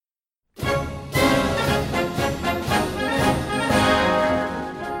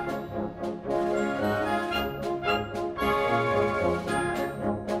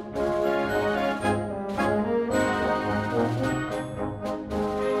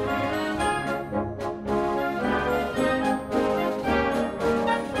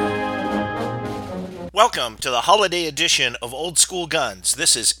Welcome to the holiday edition of Old School Guns.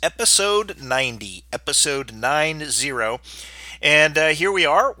 This is episode 90, episode 90. And here we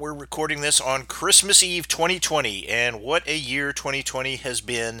are. We're recording this on Christmas Eve 2020. And what a year 2020 has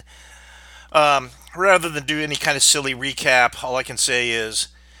been. Rather than do any kind of silly recap, all I can say is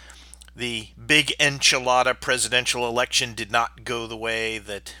the big enchilada presidential election did not go the way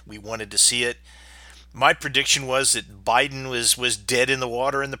that we wanted to see it. My prediction was that Biden was dead in the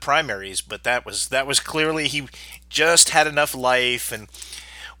water in the primaries, but that was clearly he just had enough life and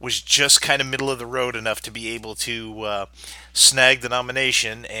was just kind of middle of the road enough to be able to snag the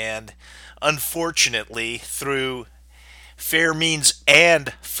nomination. And unfortunately, through fair means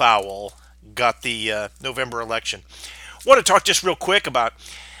and foul, got the November election. I want to talk just real quick about.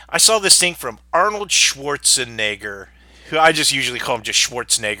 I saw this thing from Arnold Schwarzenegger, who I just usually call him just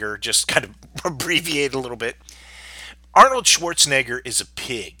Schwarzenegger, just kind of abbreviate a little bit. Arnold Schwarzenegger is a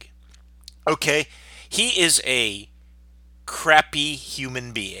pig. Okay? He is a crappy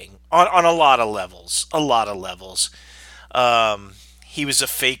human being on a lot of levels. A lot of levels. He was a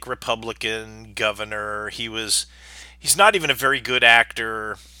fake Republican governor. He's not even a very good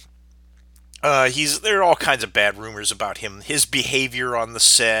actor. There are all kinds of bad rumors about him. His behavior on the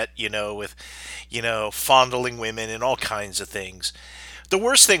set, with fondling women and all kinds of things. The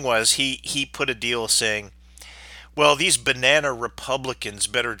worst thing was he put a deal saying, well, these banana Republicans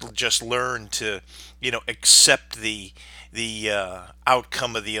better just learn to, accept the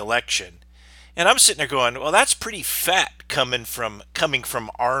outcome of the election. And I'm sitting there going, well, that's pretty fat coming from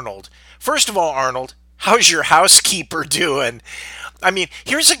Arnold. First of all, Arnold, how's your housekeeper doing? I mean,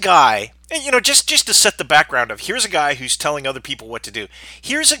 here's a guy, and just to set the background of, here's a guy who's telling other people what to do.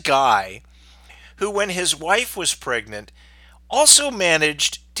 Here's a guy who, when his wife was pregnant, also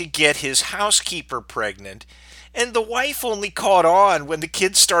managed to get his housekeeper pregnant, and the wife only caught on when the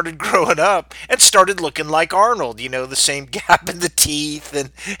kids started growing up and started looking like Arnold. The same gap in the teeth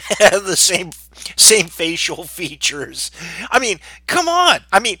and the same facial features. I mean, come on.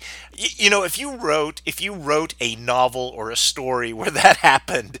 I mean, if you wrote a novel or a story where that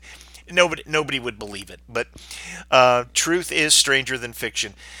happened, nobody would believe it. But truth is stranger than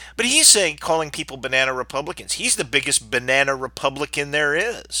fiction. But he's calling people banana Republicans. He's the biggest banana Republican there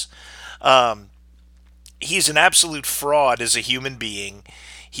is. He's an absolute fraud as a human being.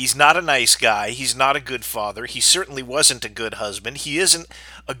 He's not a nice guy. He's not a good father. He certainly wasn't a good husband. He isn't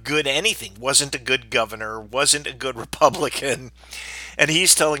a good anything. Wasn't a good governor. Wasn't a good Republican. And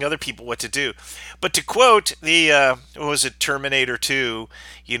he's telling other people what to do. But to quote what was it, Terminator 2,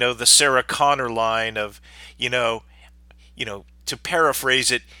 the Sarah Connor line of, to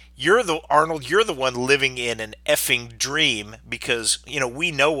paraphrase it, Arnold, you're the one living in an effing dream because, we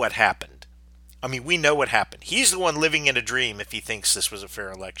know what happened. I mean, we know what happened. He's the one living in a dream if he thinks this was a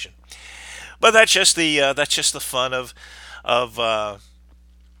fair election. But that's just the fun of Arnold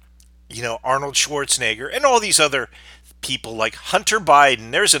Schwarzenegger and all these other people like Hunter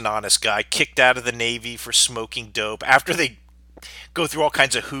Biden. There's an honest guy kicked out of the Navy for smoking dope after they go through all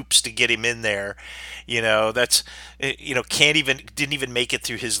kinds of hoops to get him in there. Didn't even make it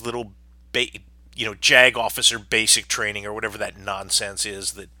through his little JAG officer basic training or whatever that nonsense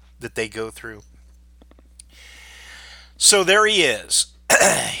is that they go through. So there he is.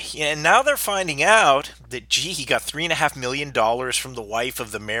 And now they're finding out that, he got $3.5 million from the wife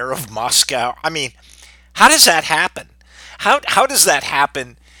of the mayor of Moscow. I mean, how does that happen? How does that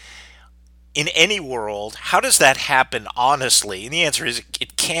happen in any world? How does that happen honestly? And the answer is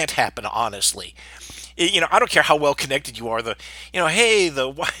it can't happen honestly. I don't care how well connected you are. Hey, the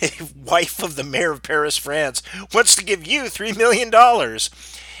wife of the mayor of Paris, France, wants to give you $3 million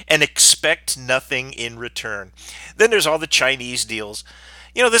and expect nothing in return. Then there's all the Chinese deals.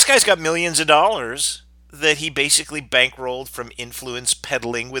 This guy's got millions of dollars that he basically bankrolled from influence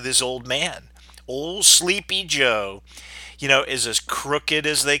peddling with his old man. Old Sleepy Joe, is as crooked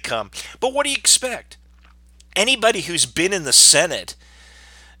as they come. But what do you expect? Anybody who's been in the Senate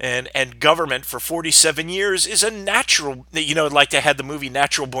and government for 47 years is a natural, like they had the movie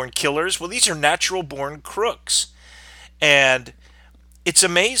Natural Born Killers. Well, these are natural born crooks. And it's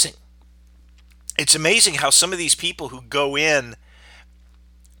amazing. It's amazing how some of these people who go in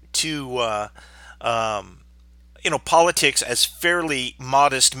to politics as fairly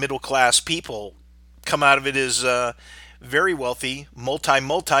modest middle class people come out of it as very wealthy multi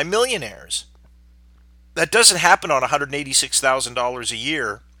millionaires. That doesn't happen on $186,000 a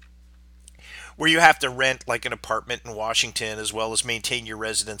year, where you have to rent like an apartment in Washington as well as maintain your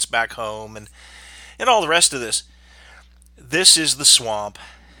residence back home and all the rest of this. This is the swamp.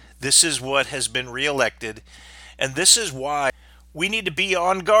 This is what has been reelected. And this is why we need to be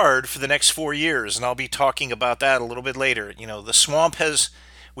on guard for the next 4 years, and I'll be talking about that a little bit later. The swamp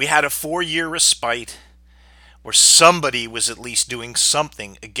we had a 4 year respite where somebody was at least doing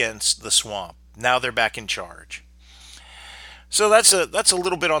something against the swamp. Now they're back in charge. So that's a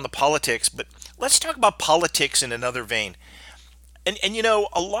little bit on the politics, but let's talk about politics in another vein. And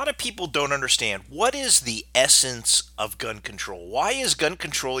a lot of people don't understand what is the essence of gun control. Why is gun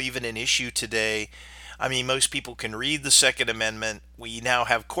control even an issue today? I mean, most people can read the Second Amendment. We now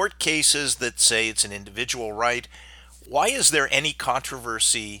have court cases that say it's an individual right. Why is there any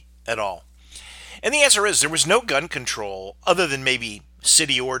controversy at all? And the answer is there was no gun control other than maybe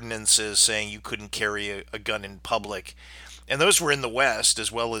city ordinances saying you couldn't carry a gun in public. And those were in the West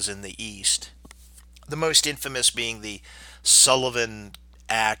as well as in the East. The most infamous being the Sullivan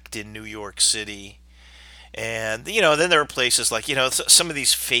Act in New York City. And, then there are places like, some of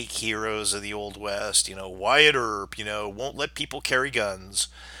these fake heroes of the Old West, Wyatt Earp, won't let people carry guns.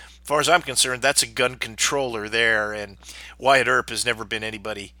 As far as I'm concerned, that's a gun controller there, and Wyatt Earp has never been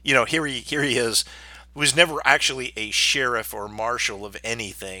anybody. Here he is, was never actually a sheriff or marshal of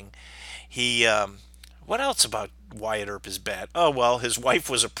anything. He, what else about Wyatt Earp is bad? Oh well, his wife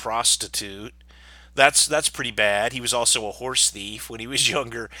was a prostitute. That's pretty bad. He was also a horse thief when he was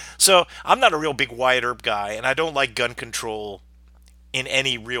younger. So I'm not a real big Wyatt Earp guy, and I don't like gun control in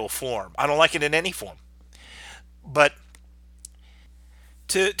any real form. I don't like it in any form. But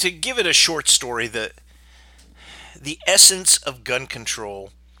to give it a short story, the essence of gun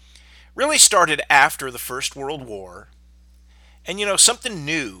control really started after the First World War. And something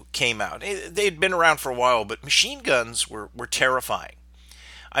new came out. They'd been around for a while, but machine guns were terrifying.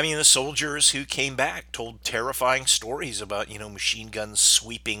 I mean, the soldiers who came back told terrifying stories about, machine guns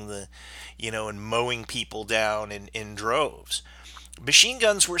sweeping and mowing people down in droves. Machine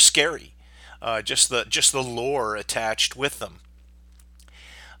guns were scary. Just the lore attached with them.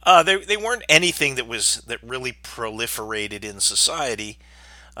 They weren't anything that really proliferated in society.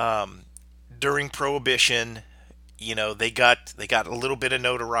 Um, During Prohibition, they got a little bit of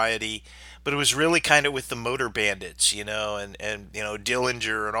notoriety, but it was really kind of with the motor bandits, and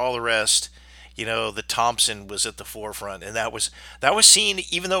Dillinger and all the rest. The Thompson was at the forefront, and that was seen,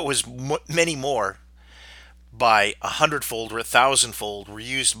 even though it was many more by a hundredfold or a thousandfold were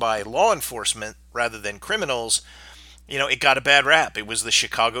used by law enforcement rather than criminals. It got a bad rap. It was the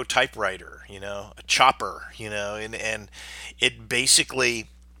Chicago typewriter, a chopper, and it basically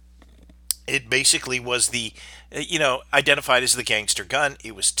it basically was identified as the gangster gun.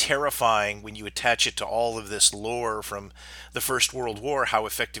 It was terrifying when you attach it to all of this lore from the First World War, how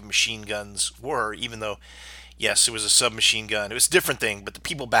effective machine guns were, even though, yes, it was a submachine gun. It was a different thing, but the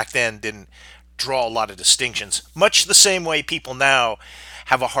people back then didn't draw a lot of distinctions. Much the same way people now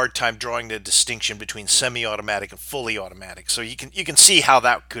have a hard time drawing the distinction between semi-automatic and fully automatic. So you can see how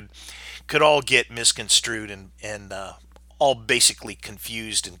that could all get misconstrued and all basically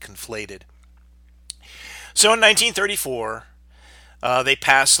confused and conflated. So in 1934, they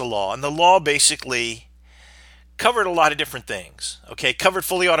passed the law, and the law basically covered a lot of different things. Okay, covered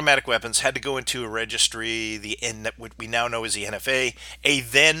fully automatic weapons, had to go into a registry, what we now know as the NFA, a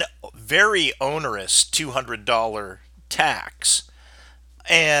then very onerous $200 tax.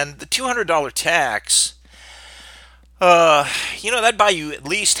 And the $200 tax, that'd buy you at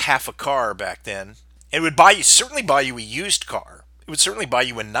least half a car back then. It would certainly buy you a used car. It would certainly buy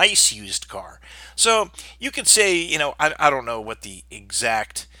you a nice used car. So you could say, I don't know what the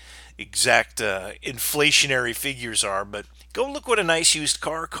exact inflationary figures are, but go look what a nice used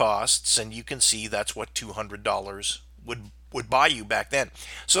car costs, and you can see that's what $200 would buy you back then.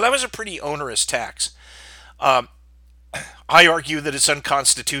 So that was a pretty onerous tax. Um, I argue that it's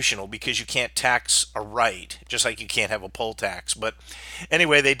unconstitutional because you can't tax a right, just like you can't have a poll tax. But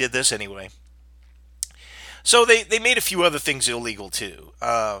anyway, they did this anyway. So they made a few other things illegal too.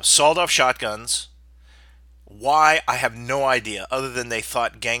 Sawed off shotguns. Why? I have no idea, other than they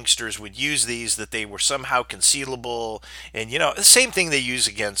thought gangsters would use these, that they were somehow concealable. And, the same thing they use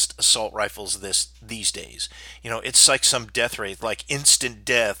against assault rifles these days. It's like some death rate, like instant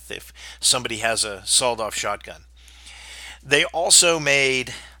death if somebody has a sawed off shotgun. They also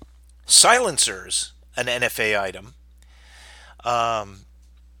made silencers an NFA item. Um,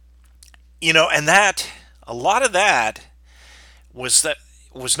 and a lot of that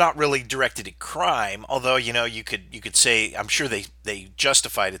was not really directed at crime, although you could say, I'm sure they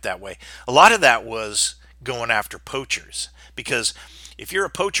justified it that way. A lot of that was going after poachers, because if you're a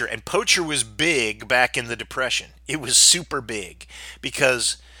poacher, and poacher was big back in the Depression, it was super big,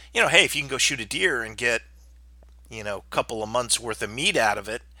 because hey, if you can go shoot a deer and get a couple of months worth of meat out of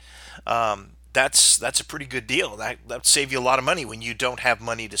it, that's a pretty good deal. That save you a lot of money when you don't have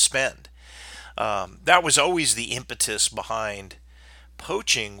money to spend. That was always the impetus behind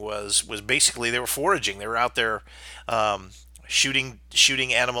poaching was basically they were foraging. They were out there shooting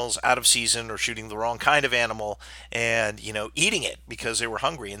animals out of season or shooting the wrong kind of animal and eating it because they were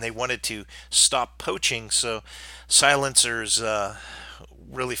hungry and they wanted to stop poaching. So silencers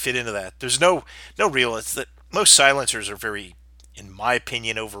really fit into that. There's no real. It's that most silencers are very, in my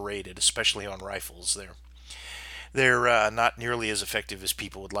opinion, overrated, especially on rifles. They're not nearly as effective as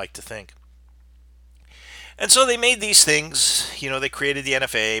people would like to think. And so they made these things, they created the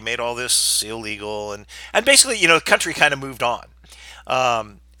NFA, made all this illegal, and basically, the country kind of moved on.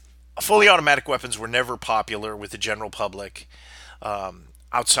 Um, Fully automatic weapons were never popular with the general public.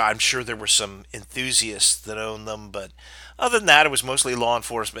 Outside, I'm sure there were some enthusiasts that owned them, but other than that, it was mostly law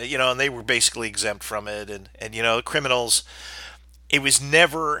enforcement, and they were basically exempt from it. And criminals, it was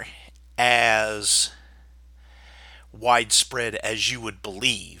never as widespread as you would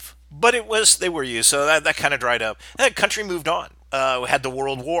believe. But they were used, so that kind of dried up. And the country moved on. We had the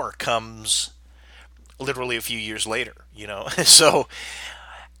World War comes literally a few years later. So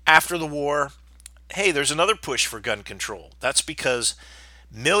after the war, hey, there's another push for gun control. That's because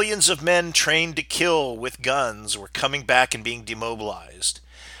millions of men trained to kill with guns were coming back and being demobilized.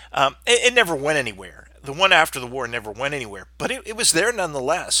 It never went anywhere. The one after the war never went anywhere, but it was there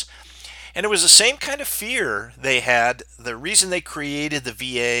nonetheless. And it was the same kind of fear they had. The reason they created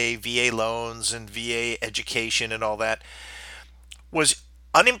the VA loans, and VA education and all that was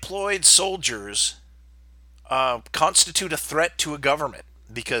unemployed soldiers constitute a threat to a government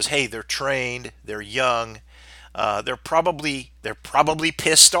because hey, they're trained, they're young, they're probably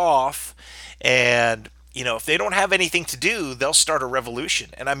pissed off, and if they don't have anything to do, they'll start a revolution.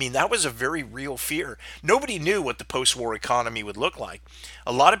 And I mean, that was a very real fear. Nobody knew what the post-war economy would look like.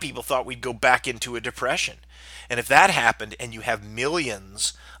 A lot of people thought we'd go back into a depression. And if that happened and you have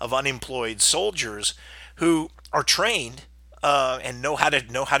millions of unemployed soldiers who are trained and know how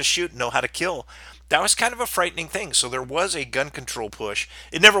to shoot, know how to kill, that was kind of a frightening thing. So there was a gun control push.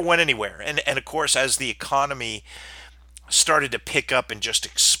 It never went anywhere. And of course, as the economy started to pick up and just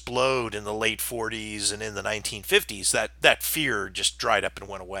explode in the late 40s and in the 1950s, that fear just dried up and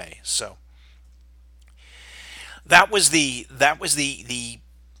went away. So that was the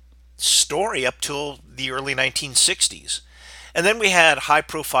story up till the early 1960s. And then we had high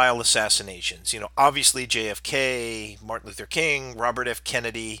profile assassinations. Obviously JFK, Martin Luther King, Robert F.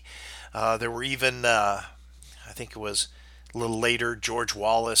 Kennedy. There were even, I think it was a little later, George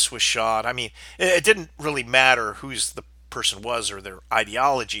Wallace was shot. I mean, it didn't really matter who's the person was or their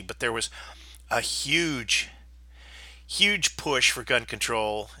ideology, but there was a huge push for gun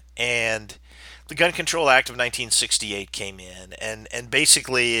control, and the Gun Control Act of 1968 came in, and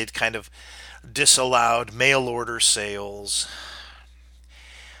basically it kind of disallowed mail order sales.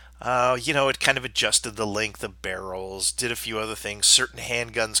 It kind of adjusted the length of barrels, did a few other things. Certain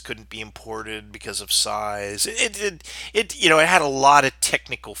handguns couldn't be imported because of size. It had a lot of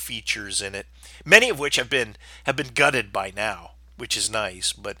technical features in it, many of which have been gutted by now, which is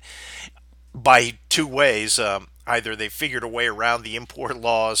nice. But by two ways. Either they figured a way around the import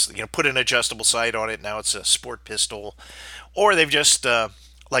laws, put an adjustable sight on it, now it's a sport pistol, or they've just,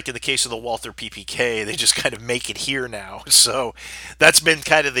 like in the case of the Walther PPK, they just kind of make it here now. So that's been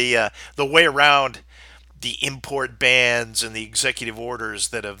kind of the way around the import bans and the executive orders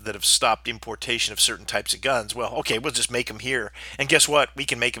that have stopped importation of certain types of guns. Well, okay, we'll just make them here, and guess what? We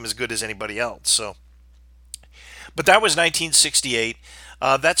can make them as good as anybody else. So, but that was 1968.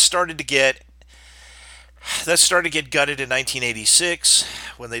 That started to get gutted in 1986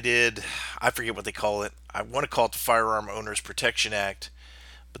 when they did, I forget what they call it. I want to call it the Firearm Owners Protection Act,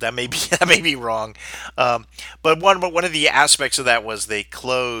 but that may be that may be wrong. But one of the aspects of that was they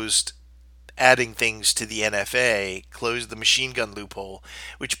closed, adding things to the NFA, closed the machine gun loophole,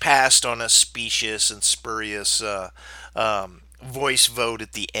 which passed on a specious and spurious voice vote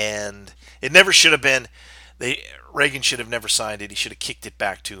at the end. It never should have been. Reagan should have never signed it. He should have kicked it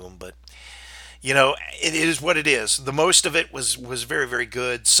back to him, but it is what it is. The most of it was very, very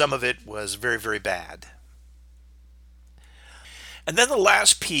good. Some of it was very, very bad. And then the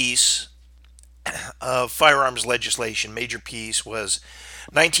last piece of firearms legislation, major piece, was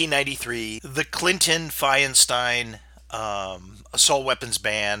 1993, the Clinton-Feinstein assault weapons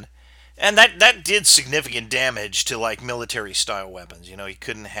ban. And that did significant damage to like military style weapons. You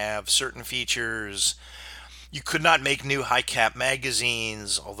couldn't have certain features. You could not make new high cap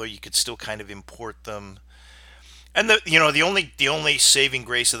magazines, although you could still kind of import them. And the only saving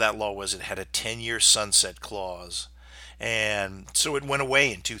grace of that law was it had a 10-year sunset clause. And so it went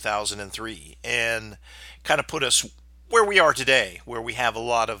away in 2003 and kind of put us where we are today, where we have a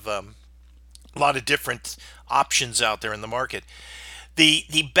lot of different options out there in the market.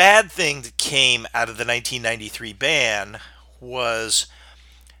 The bad thing that came out of the 1993 ban was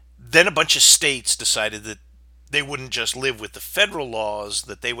then a bunch of states decided that they wouldn't just live with the federal laws,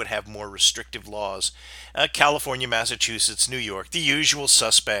 that they would have more restrictive laws. California, Massachusetts, New York, the usual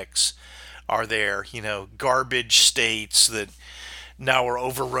suspects are there, garbage states that now are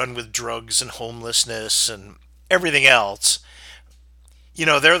overrun with drugs and homelessness and everything else.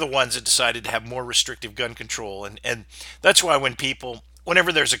 They're the ones that decided to have more restrictive gun control. And that's why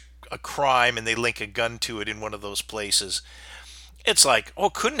whenever there's a crime and they link a gun to it in one of those places, it's like, oh,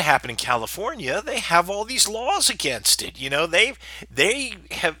 it couldn't happen in California. They have all these laws against it. They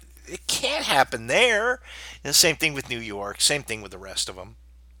have, it can't happen there. And the same thing with New York, same thing with the rest of them.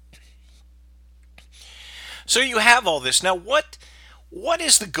 So you have all this. Now what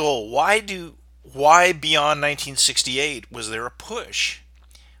is the goal? Why beyond 1968 was there a push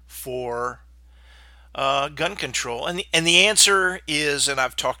for gun control? And the answer is, and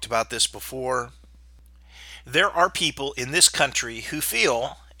I've talked about this before, there are people in this country who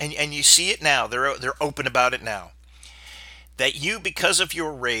feel, and you see it now, they're open about it now, that you, because of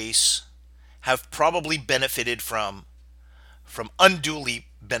your race, have probably benefited unduly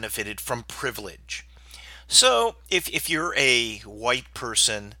benefited from privilege. So if you're a white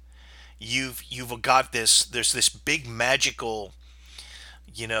person, you've got there's this big magical,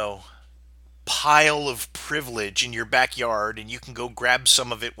 you know, pile of privilege in your backyard, and you can go grab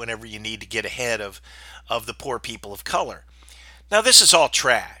some of it whenever you need to get ahead of the poor people of color. Now this is all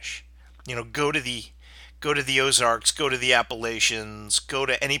trash. Go to the Ozarks, go to the Appalachians, go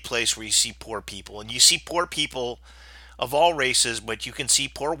to any place where you see poor people, and you see poor people of all races, but you can see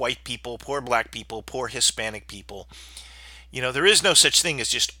poor white people, poor black people, poor Hispanic people. There is no such thing as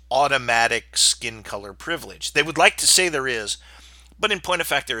just automatic skin color privilege. They would like to say there is, but in point of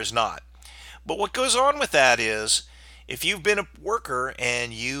fact, there is not. But what goes on with that is, if you've been a worker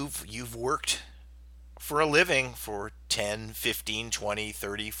and you've worked for a living for 10, 15, 20,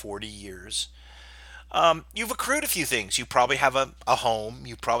 30, 40 years, you've accrued a few things. You probably have a home.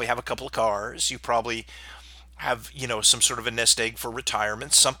 You probably have a couple of cars. You probably have, some sort of a nest egg for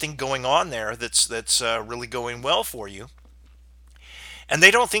retirement, something going on there that's really going well for you. And they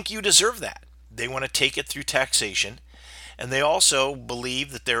don't think you deserve that. They want to take it through taxation. And they also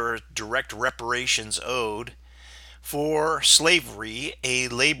believe that there are direct reparations owed for slavery, a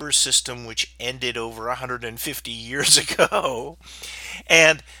labor system which ended over 150 years ago.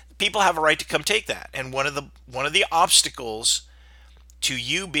 And people have a right to come take that. And one of the obstacles to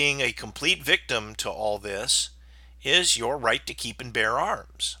you being a complete victim to all this is your right to keep and bear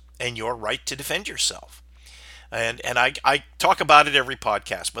arms and your right to defend yourself. And I talk about it every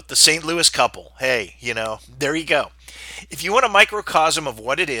podcast, but the St. Louis couple, hey, there you go. If you want a microcosm of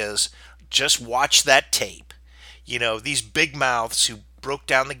what it is, just watch that tape. These big mouths who broke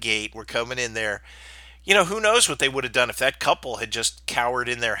down the gate were coming in there. Who knows what they would have done if that couple had just cowered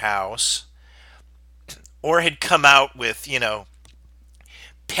in their house or had come out with,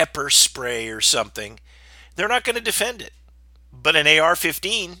 pepper spray or something. They're not going to defend it. But an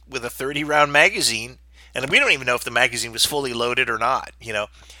AR-15 with a 30-round magazine, and we don't even know if the magazine was fully loaded or not.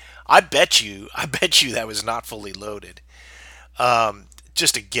 I bet you that was not fully loaded.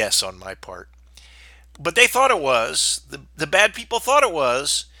 Just a guess on my part. But they thought it was. The bad people thought it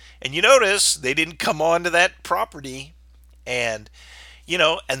was. And you notice they didn't come onto that property. And,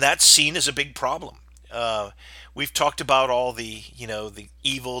 and that's seen as a big problem. We've talked about all the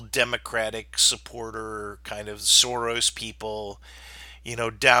evil Democratic supporter kind of Soros people,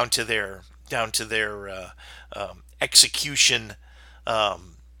 down to their execution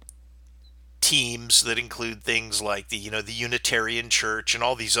teams that include things like the Unitarian Church and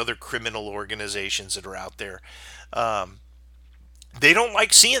all these other criminal organizations that are out there. They don't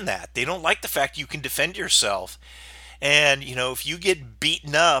like seeing that. They don't like the fact you can defend yourself. And if you get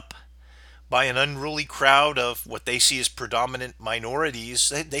beaten up by an unruly crowd of what they see as predominant minorities,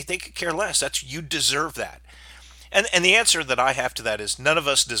 they could care less. You deserve that. And the answer that I have to that is none of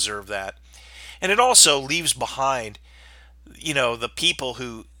us deserve that. And it also leaves behind, the people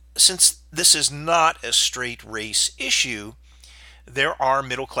who, since this is not a straight race issue, there are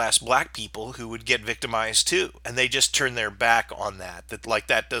middle class black people who would get victimized too. And they just turn their back on that like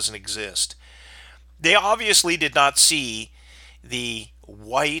that doesn't exist. They obviously did not see the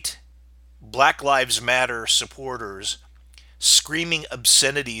white Black Lives Matter supporters screaming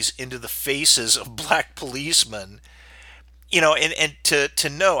obscenities into the faces of black policemen, and to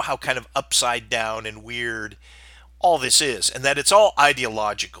know how kind of upside down and weird all this is, and that it's all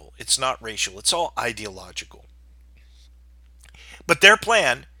ideological. It's not racial, it's all ideological. But their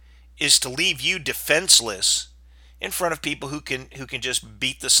plan is to leave you defenseless in front of people who can just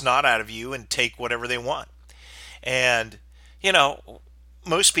beat the snot out of you and take whatever they want. And you know,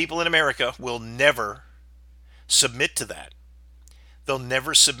 most people in America will never submit to that. They'll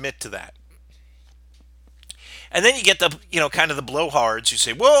never submit to that. And then you get the, kind of the blowhards who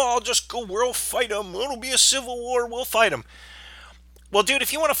say, well, I'll just go, we'll fight them. It'll be a civil war. We'll fight them. Well, dude,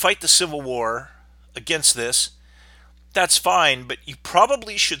 if you want to fight the Civil War against this, that's fine. But you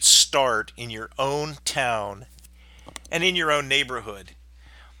probably should start in your own town and in your own neighborhood.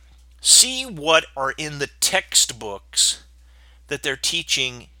 See what are in the textbooks that they're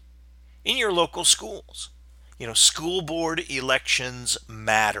teaching in your local schools. School board elections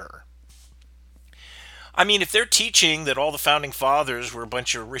matter. I mean, if they're teaching that all the founding fathers were a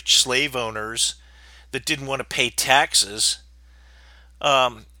bunch of rich slave owners that didn't want to pay taxes,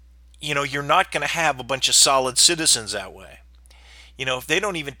 you're not going to have a bunch of solid citizens that way. If they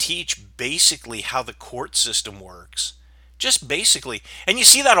don't even teach basically how the court system works, just basically, and you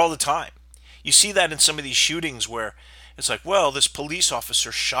see that all the time. You see that in some of these shootings where it's like, well, this police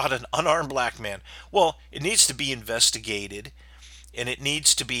officer shot an unarmed black man. Well, it needs to be investigated, and it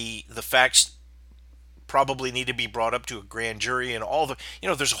needs to be, the facts probably need to be brought up to a grand jury and all the,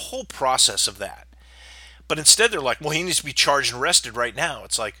 there's a whole process of that. But instead they're like, well, he needs to be charged and arrested right now.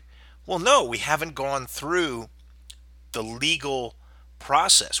 It's like, well, no, we haven't gone through the legal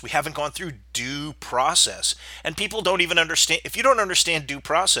process. We haven't gone through due process. And people don't even understand. If you don't understand due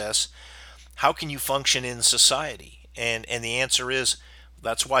process, how can you function in society? And the answer is,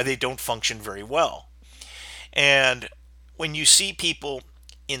 that's why they don't function very well. And when you see people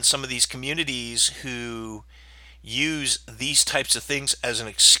in some of these communities who use these types of things as an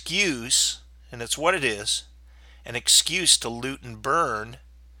excuse, and it's what it is, an excuse to loot and burn,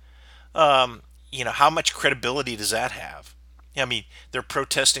 how much credibility does that have? I mean, they're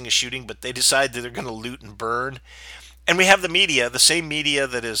protesting a shooting, but they decide that they're going to loot and burn. And we have the media, the same media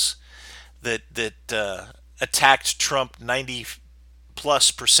that attacked Trump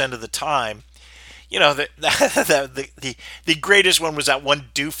 90+% of the time. The greatest one was that one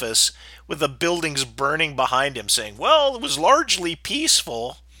doofus with the buildings burning behind him saying, well, it was largely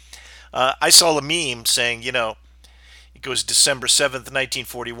peaceful. I saw a meme saying, it goes December 7th,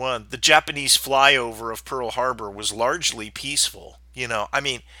 1941. The Japanese flyover of Pearl Harbor was largely peaceful. I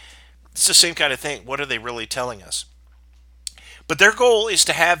mean, it's the same kind of thing. What are they really telling us? But their goal is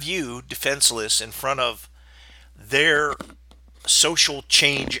to have you defenseless in front of their social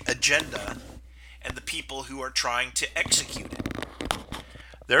change agenda and the people who are trying to execute it.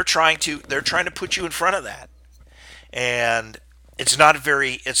 They're trying to put you in front of that. And it's not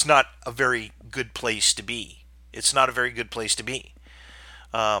a very good place to be. It's not a very good place to be.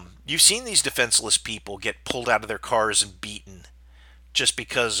 You've seen these defenseless people get pulled out of their cars and beaten just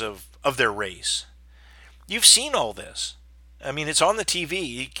because of their race. You've seen all this. I mean, it's on the TV.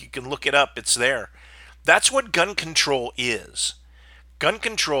 You can look it up. It's there. That's what gun control is. Gun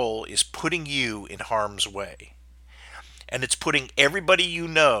control is putting you in harm's way. And it's putting everybody you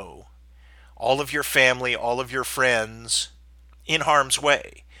know, all of your family, all of your friends, in harm's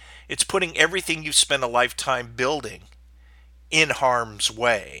way. It's putting everything you've spent a lifetime building in harm's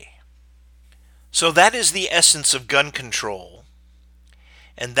way. So that is the essence of gun control.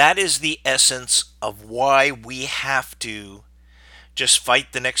 And that is the essence of why we have to just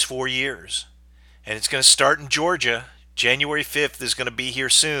fight the next 4 years. And it's going to start in Georgia. January 5th is going to be here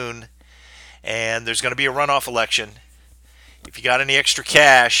soon. And there's going to be a runoff election. If you got any extra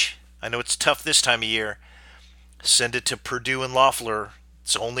cash, I know it's tough this time of year, send it to Perdue and Loeffler.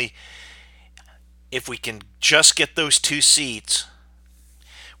 It's only if we can just get those 2 seats,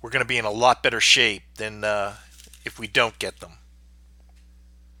 we're going to be in a lot better shape than if we don't get them.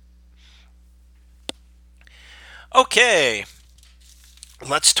 Okay,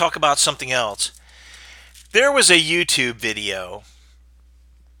 let's talk about something else. There was a YouTube video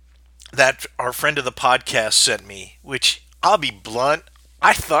that our friend of the podcast sent me, which, I'll be blunt,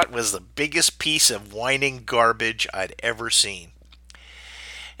 I thought was the biggest piece of whining garbage I'd ever seen.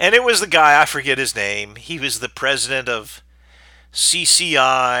 And it was the guy, I forget his name. He was the president of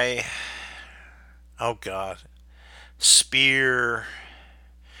CCI. Oh God. Spear,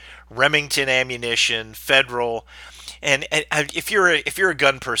 Remington Ammunition, Federal. And if you're a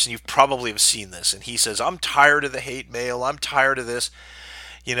gun person, you probably have seen this. And he says, I'm tired of the hate mail. I'm tired of this.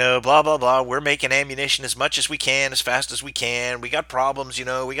 Blah, blah, blah. We're making ammunition as much as we can, as fast as we can. We got problems,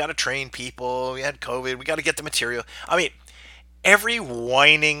 we got to train people. We had COVID. We got to get the material. I mean, every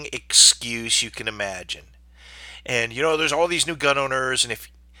whining excuse you can imagine. And there's all these new gun owners, and if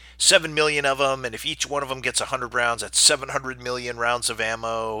 7 million of them, and if each one of them gets 100 rounds, that's 700 million rounds of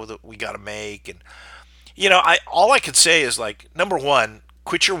ammo that we got to make. And I all I could say is, like, number one,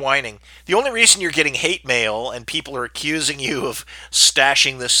 quit your whining. The only reason you're getting hate mail and people are accusing you of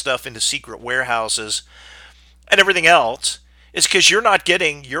stashing this stuff into secret warehouses and everything else is because you're not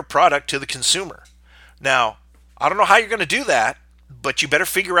getting your product to the consumer. Now, I don't know how you're going to do that, but you better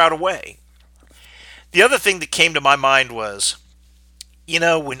figure out a way. The other thing that came to my mind was,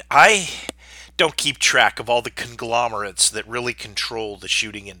 when I don't keep track of all the conglomerates that really control the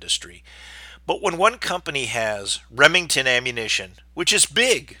shooting industry, but when one company has Remington Ammunition, which is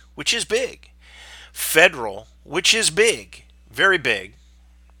big, Federal, which is big, very big,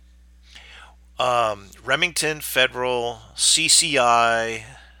 Remington, Federal, CCI,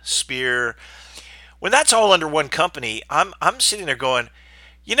 Spear, when that's all under one company, I'm sitting there going,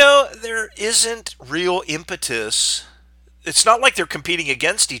 there isn't real impetus. It's not like they're competing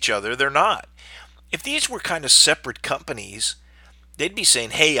against each other. They're not. If these were kind of separate companies, they'd be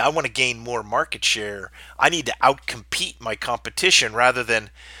saying, "Hey, I want to gain more market share. I need to outcompete my competition," rather than,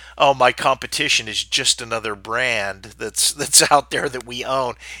 "Oh, my competition is just another brand that's out there that we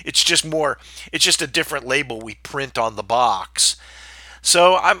own. It's just more. It's just a different label we print on the box."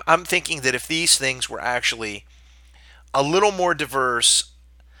 So I'm thinking that if these things were actually a little more diverse,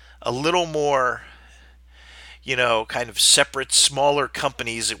 a little more, kind of separate, smaller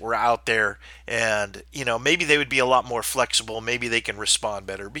companies that were out there, and, maybe they would be a lot more flexible. Maybe they can respond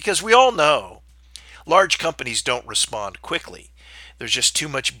better, because we all know large companies don't respond quickly. There's just too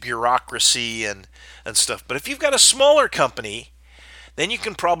much bureaucracy and stuff. But if you've got a smaller company, then you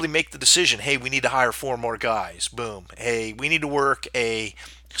can probably make the decision, hey, we need to hire 4 more guys. Boom. Hey, we need to work a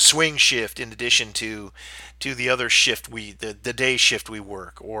swing shift in addition to the other shift the day shift we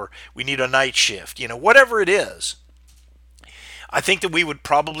work, or we need a night shift, whatever it is. I think that we would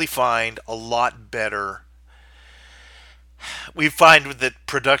probably find a lot better. We find that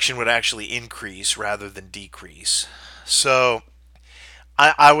production would actually increase rather than decrease. So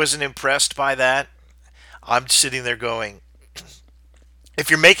I wasn't impressed by that. I'm sitting there going, if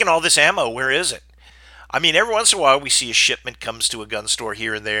you're making all this ammo, where is it? I mean, every once in a while we see a shipment comes to a gun store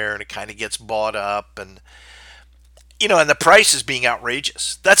here and there, and it kind of gets bought up, and and the price is being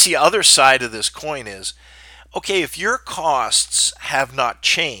outrageous. That's the other side of this coin is, okay, if your costs have not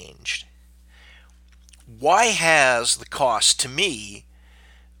changed, why has the cost to me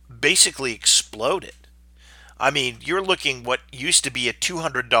basically exploded? I mean, you're looking, what used to be a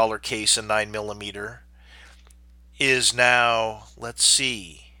 $200 case of 9mm is now, let's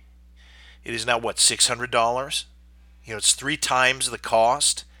see, it is now what, $600? It's 3 times the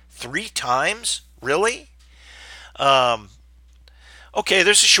cost. 3 times? Really? Um, okay,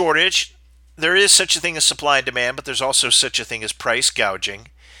 there's a shortage. There is such a thing as supply and demand, but there's also such a thing as price gouging,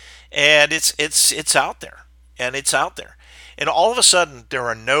 and it's out there, and it's out there, and all of a sudden there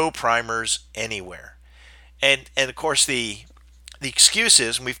are no primers anywhere, and of course the excuse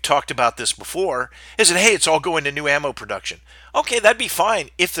is, and we've talked about this before, is that, hey, it's all going to new ammo production. Okay, that'd be fine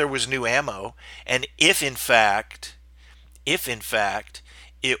if there was new ammo, and if in fact it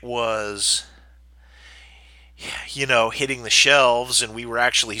was, hitting the shelves and we were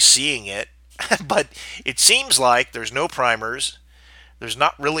actually seeing it. But it seems like there's no primers. There's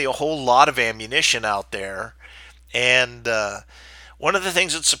not really a whole lot of ammunition out there. And one of the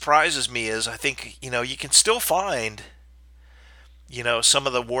things that surprises me is, I think, you can still find, some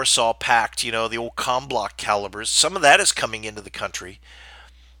of the Warsaw Pact, the old Comblock calibers. Some of that is coming into the country.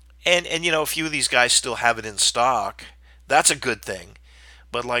 And a few of these guys still have it in stock. That's a good thing.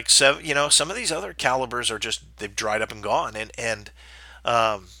 But like, some of these other calibers are just, they've dried up and gone. And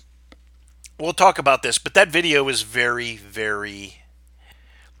um, we'll talk about this, but that video was very, very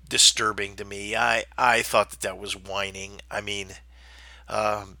disturbing to me. I thought that was whining. I mean,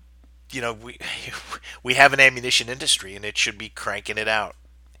 um, we we have an ammunition industry, and it should be cranking it out.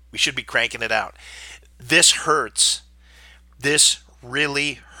 We should be cranking it out. This hurts. This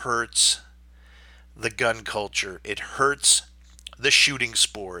really hurts the gun culture. It hurts the shooting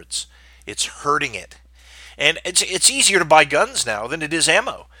sports. It's hurting it. And it's easier to buy guns now than it is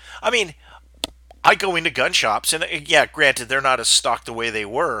ammo. I mean, I go into gun shops, and yeah, granted, they're not as stocked the way they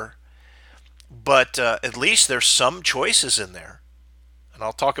were, but at least there's some choices in there. And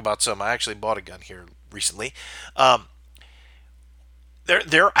I'll talk about some. I actually bought a gun here recently. Um,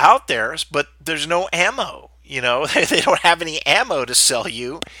 they're out there, but there's no ammo. They don't have any ammo to sell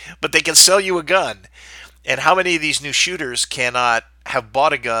you, but they can sell you a gun. And how many of these new shooters cannot have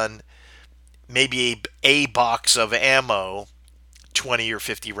bought a gun, maybe a box of ammo, 20 or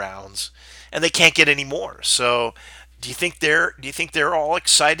 50 rounds, and they can't get any more. So, do you think they're all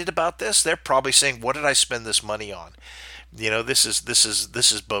excited about this? They're probably saying, "What did I spend this money on?" This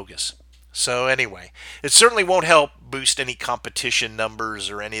is bogus. So anyway, it certainly won't help boost any competition numbers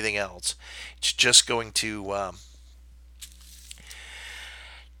or anything else. It's just going to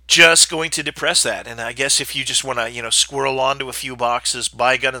depress that. And I guess if you just want to, squirrel onto a few boxes,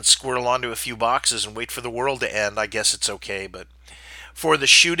 buy a gun and squirrel onto a few boxes and wait for the world to end, I guess it's okay. But for the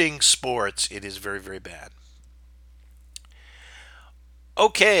shooting sports, it is very, very bad.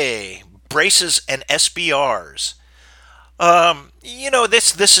 Okay, braces and SBRs.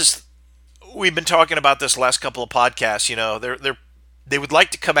 This is we've been talking about this last couple of podcasts. They would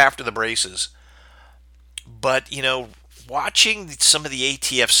like to come after the braces, but watching some of the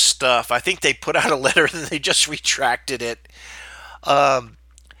ATF stuff, I think they put out a letter and they just retracted it. Um,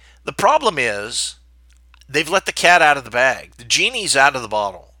 the problem is they've let the cat out of the bag. The genie's out of the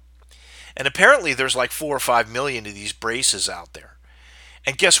bottle, and apparently there's like 4 or 5 million of these braces out there.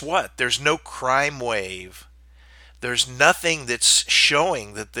 And guess what? There's no crime wave. There's nothing that's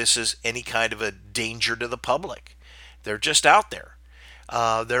showing that this is any kind of a danger to the public. They're just out there.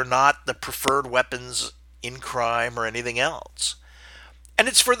 They're not the preferred weapons in crime or anything else. And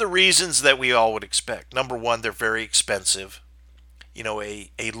it's for the reasons that we all would expect. Number one, they're very expensive.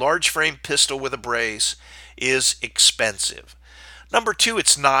 A large frame pistol with a brace is expensive. Number two,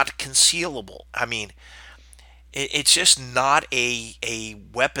 it's not concealable. I mean, it's just not a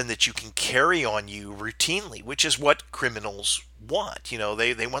weapon that you can carry on you routinely, which is what criminals want.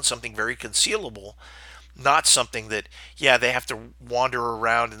 They want something very concealable, not something that, yeah, they have to wander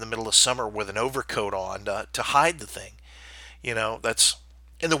around in the middle of summer with an overcoat on to hide the thing. That's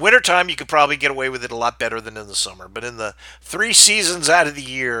in the wintertime, you could probably get away with it a lot better than in the summer. But in the 3 seasons out of the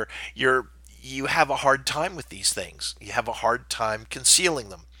year, you have a hard time with these things. You have a hard time concealing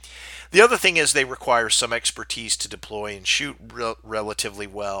them. The other thing is they require some expertise to deploy and shoot relatively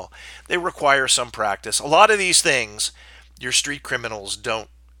well. They require some practice. A lot of these things your street criminals don't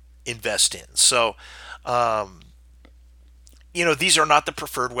invest in. So, these are not the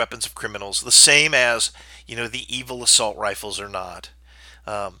preferred weapons of criminals, the same as, the evil assault rifles are not.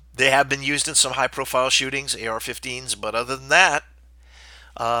 They have been used in some high profile shootings, AR 15s, but other than that,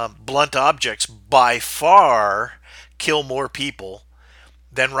 blunt objects by far kill more people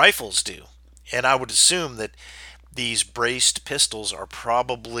than rifles do. And I would assume that these braced pistols are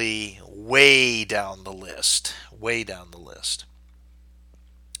probably way down the list. Way down the list.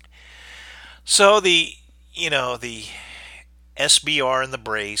 So the SBR and the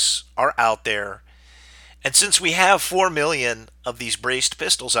brace are out there. And since we have 4 million of these braced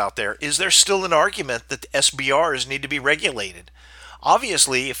pistols out there, is there still an argument that the SBRs need to be regulated?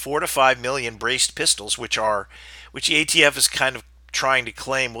 Obviously, if 4 to 5 million braced pistols, which the ATF is kind of trying to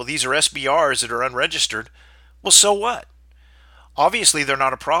claim, well, these are SBRs that are unregistered, well, so what? Obviously, they're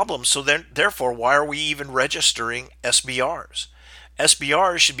not a problem, so then, therefore, why are we even registering SBRs?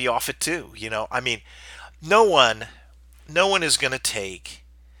 SBRs should be off it too. I mean, no one, no one is going to take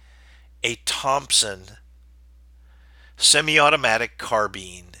a Thompson semi-automatic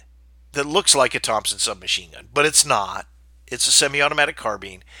carbine that looks like a Thompson submachine gun, but it's not. It's a semi-automatic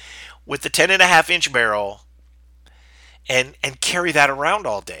carbine with the 10.5-inch barrel and carry that around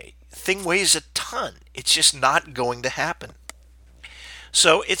all day. Thing weighs a ton. It's just not going to happen.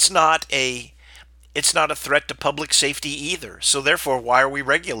 So it's not a threat to public safety either. So therefore, why are we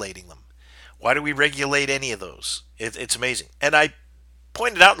regulating them? Why do we regulate any of those? It's amazing. And I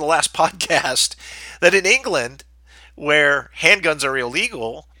pointed out in the last podcast that in England, where handguns are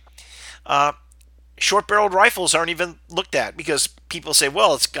illegal, short-barreled rifles aren't even looked at because people say,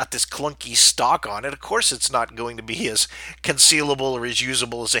 well, it's got this clunky stock on it. Of course it's not going to be as concealable or as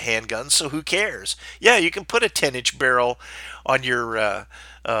usable as a handgun, so who cares? Yeah, you can put a 10-inch barrel on your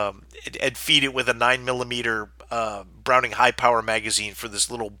and feed it with a 9mm Browning high-power magazine for this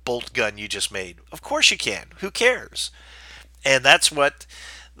little bolt gun you just made. Of course you can. Who cares? And that's what.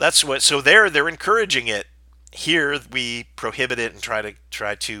 So they're encouraging it. Here we prohibit it and try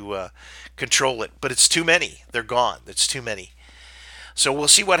to control it, but it's too many. They're gone. It's too many. So we'll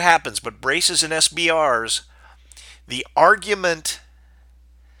see what happens. But braces and SBRs, the argument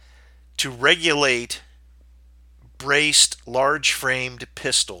to regulate braced large framed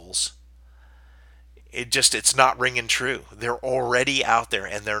pistols, it's not ringing true. They're already out there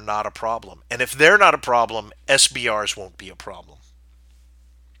and they're not a problem. And if they're not a problem, SBRs won't be a problem.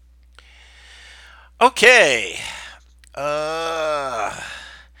 Okay. Let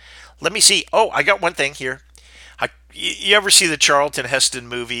me see. Oh, I got one thing here. You ever see the Charlton Heston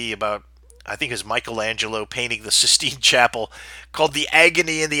movie about, I think it's Michelangelo painting the Sistine Chapel, called The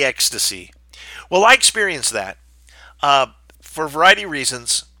Agony and the Ecstasy? Well, I experienced that. Uh, for a variety of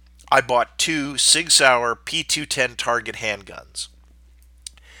reasons, I bought two Sig Sauer P210 Target handguns.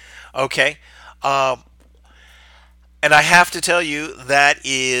 Okay. Um, and I have to tell you, that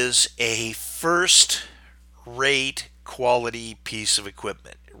is a first rate quality piece of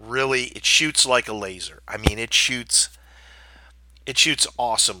equipment. Really, it shoots like a laser. I mean, it shoots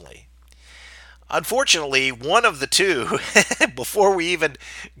awesomely. Unfortunately, one of the two, before we even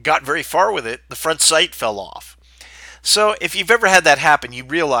got very far with it, the front sight fell off. So if you've ever had that happen, you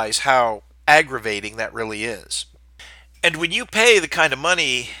realize how aggravating that really is. And when you pay the kind of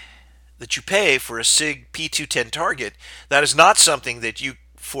money that you pay for a SIG P210 target, that is not something that you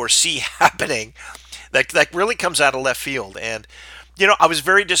foresee happening. That really comes out of left field. And, I was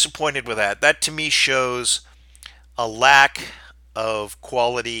very disappointed with that. That to me shows a lack of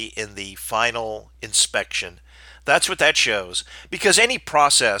quality in the final inspection. That's what that shows. Because any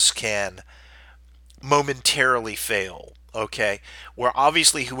process can momentarily fail, okay? Where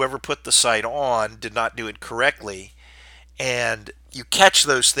obviously whoever put the sight on did not do it correctly, and you catch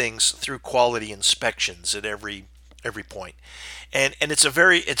those things through quality inspections at every point. And it's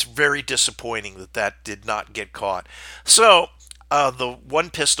very disappointing that that did not get caught. So the one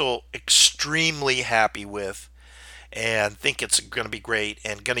pistol extremely happy with, and think it's going to be great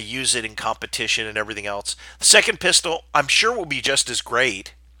and going to use it in competition and everything else. The second pistol, I'm sure, will be just as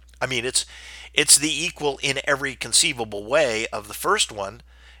great. I mean, it's the equal in every conceivable way of the first one,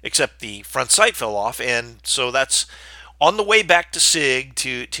 except the front sight fell off, and so that's on the way back to SIG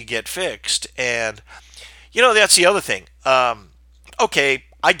to get fixed. And that's the other thing. Okay,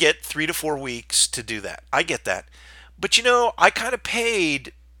 I get 3 to 4 weeks to do that. I get that, but I kind of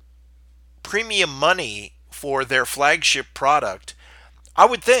paid premium money for their flagship product. I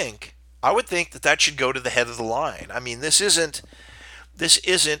would think that that should go to the head of the line. I mean, this isn't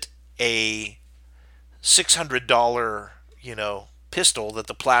a $600 pistol that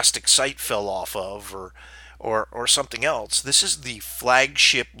the plastic sight fell off of, or something else. This is the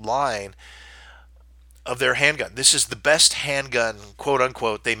flagship line of their handgun. This is the best handgun, quote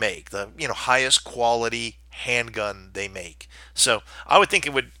unquote, they make. The highest quality handgun they make. So I would think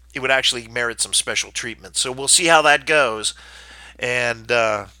it would actually merit some special treatment. So we'll see how that goes, and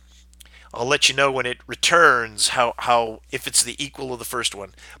I'll let you know when it returns how if it's the equal of the first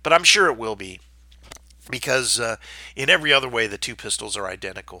one. But I'm sure it will be, because in every other way the two pistols are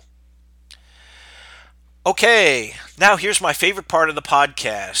identical. Okay, now here's my favorite part of the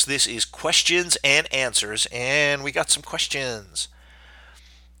podcast. This is questions and answers, and we got some questions.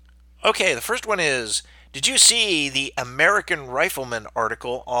 Okay, the first one is, did you see the American Rifleman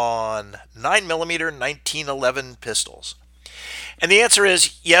article on 9mm 1911 pistols? And the answer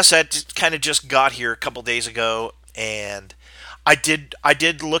is yes. That kind of just got here a couple days ago, and I did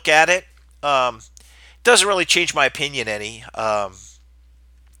look at it. Doesn't really change my opinion any.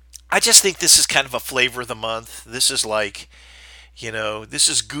 I just think this is kind of a flavor of the month. This is like, this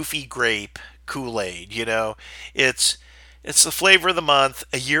is goofy grape Kool-Aid. It's the flavor of the month.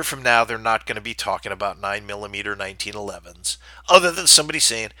 A year from now, they're not going to be talking about 9mm 1911s, other than somebody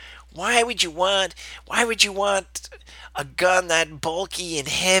saying, "Why would you want a gun that bulky and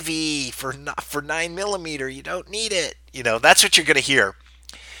heavy for 9mm? You don't need it." That's what you're going to hear.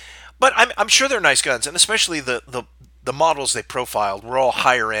 But I'm sure they're nice guns, and especially the models they profiled were all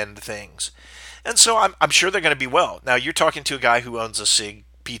higher end things, and so I'm sure they're going to be well. Now you're talking to a guy who owns a SIG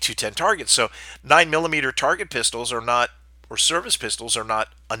P210 target, so 9mm target pistols are not, or service pistols are not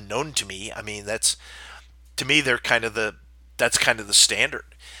unknown to me. I mean, to me they're that's kind of the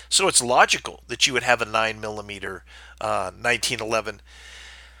standard. So it's logical that you would have a 9mm 1911.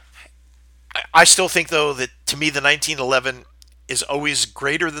 I still think, though, that to me the 1911 is always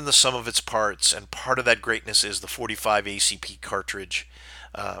greater than the sum of its parts, and part of that greatness is the 45 ACP cartridge.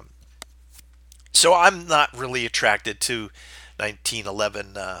 Um, so I'm not really attracted to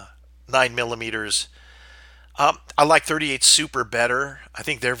 1911 9 millimeters. I like 38 Super better. I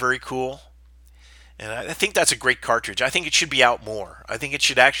think they're very cool, and I think that's a great cartridge. I think it should be out more. I think it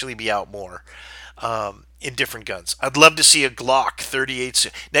should actually be out more in different guns. I'd love to see a Glock 38.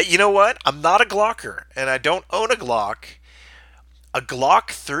 Now, you know what? I'm not a Glocker, and I don't own a Glock. A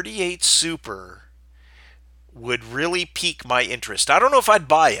Glock 38 Super would really pique my interest. I don't know if I'd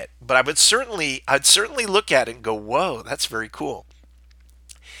buy it, but I'd certainly look at it and go, "Whoa, that's very cool."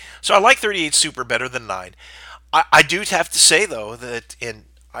 So I like 38 Super better than 9. I do have to say, though, that, and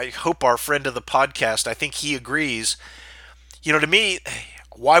I hope our friend of the podcast, I think he agrees, to me,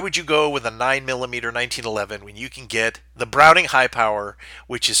 why would you go with a 9mm 1911 when you can get the Browning High Power,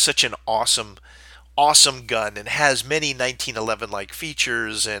 which is such an awesome awesome gun and has many 1911 like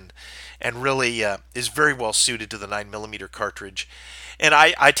features and really is very well suited to the 9mm cartridge. And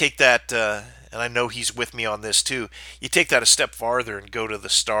I take that, and I know he's with me on this too. You take that a step farther and go to the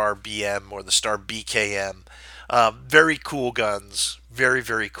Star BM or the Star BKM. Very cool guns, very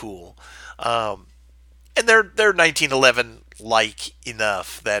very cool, and they're 1911 like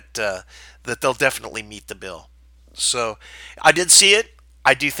enough that they'll definitely meet the bill. So I did see it.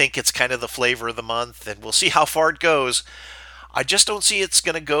 I do think it's kind of the flavor of the month, and we'll see how far it goes. I just don't see it's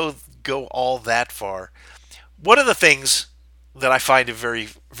going to go all that far. One of the things that I find it very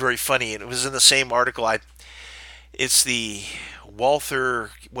very funny, and it was in the same article. It's the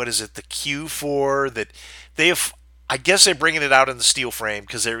Walther, what is it, the Q4 that they have. I guess they're bringing it out in the steel frame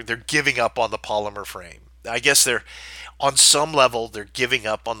because they're giving up on the polymer frame. I guess they're on some level they're giving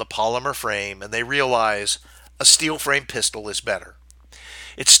up on the polymer frame, and they realize a steel frame pistol is better.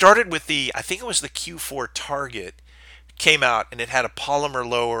 It started with I think it was the Q4 Target came out, and it had a polymer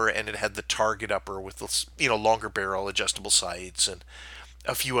lower and it had the Target upper with the longer barrel, adjustable sights, and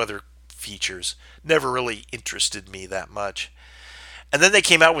a few other features. Never really interested me that much. And then they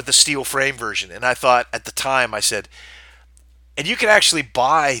came out with the steel frame version, and I thought at the time, I said, and you can actually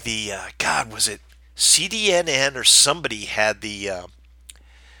buy the God, was it CDNN or somebody had the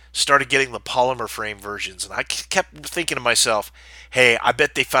started getting the polymer frame versions, and I kept thinking to myself, hey, I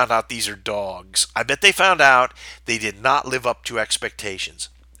bet they found out these are dogs. I bet they found out they did not live up to expectations.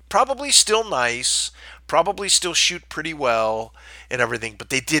 Probably still nice, probably still shoot pretty well and everything, but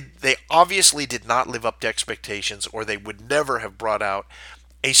they obviously did not live up to expectations, or they would never have brought out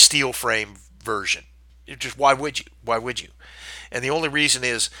a steel frame version. Just why would you? Why would you? And the only reason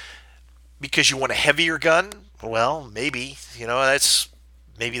is because you want a heavier gun. Well, maybe,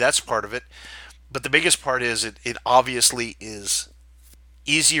 maybe that's part of it. But the biggest part is it obviously is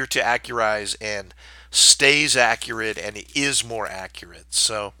easier to accurize and stays accurate, and it is more accurate.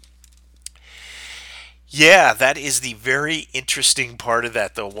 So yeah, that is the very interesting part of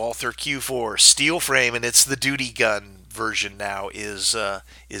that. The Walther Q4 steel frame, and it's the duty gun version now is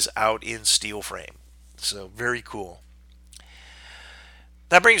out in steel frame. So very cool.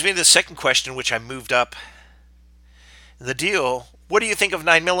 That brings me to the second question, which I moved up the deal. What do you think of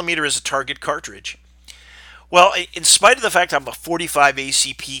 9mm as a target cartridge? Well, in spite of the fact I'm a 45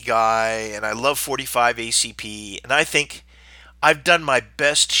 ACP guy and I love 45 ACP, and I think I've done my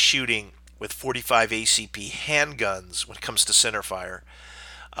best shooting with 45 ACP handguns when it comes to centerfire,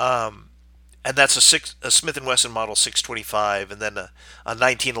 and that's a Smith & Wesson Model 625, and then a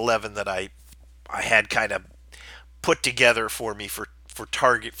 1911 that I had kind of put together for me for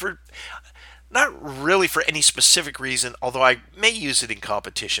target, for not really for any specific reason, although I may use it in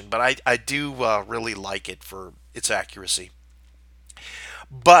competition, but I do really like it for its accuracy.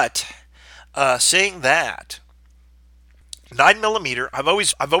 But saying that, 9mm,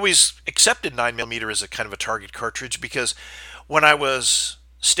 I've always accepted 9mm as a kind of a target cartridge, because when I was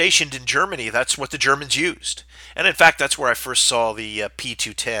stationed in Germany, that's what the Germans used, and in fact that's where I first saw the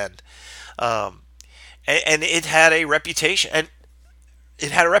P210, and it had a reputation, and it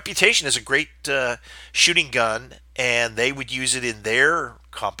had a reputation as a great shooting gun, and they would use it in their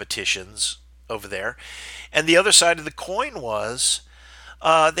competitions over there. And the other side of the coin was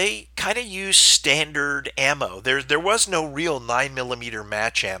they kind of used standard ammo. There was no real 9mm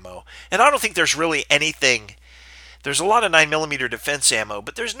match ammo, and I don't think there's really anything. There's a lot of 9mm defense ammo,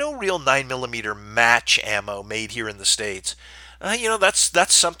 but there's no real 9mm match ammo made here in the States.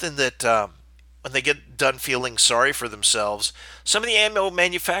 That's something that when they get done feeling sorry for themselves, some of the ammo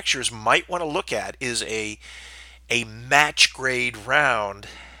manufacturers might want to look at is a match grade round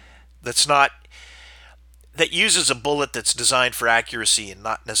that uses a bullet that's designed for accuracy and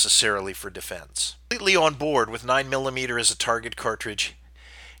not necessarily for defense. Completely on board with 9mm as a target cartridge.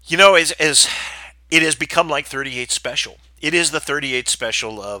 As it has become like 38 Special. It is the 38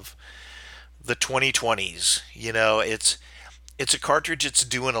 Special of the 2020s. It's a cartridge that's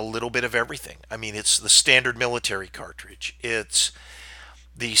doing a little bit of everything. I mean, it's the standard military cartridge. It's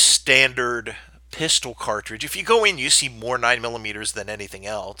the standard pistol cartridge. If you go in, you see more 9mm than anything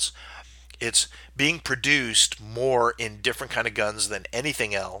else. It's being produced more in different kind of guns than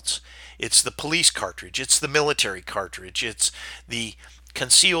anything else. It's the police cartridge. It's the military cartridge. It's the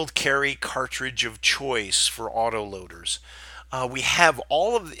concealed carry cartridge of choice for autoloaders.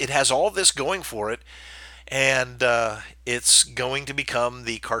 It has all of this going for it. And it's going to become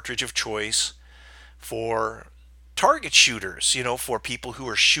the cartridge of choice for target shooters, for people who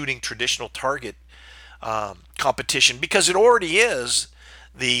are shooting traditional target competition, because it already is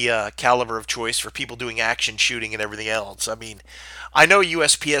the caliber of choice for people doing action shooting and everything else. I mean, I know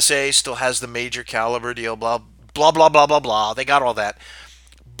USPSA still has the major caliber deal, blah blah blah blah blah blah. They got all that,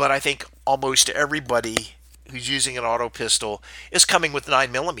 but I think almost everybody who's using an auto pistol is coming with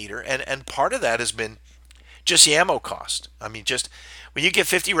 9 millimeter, and part of that has been just the ammo cost. I mean, just when you get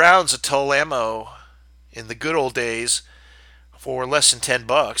 50 rounds of Tull ammo in the good old days for less than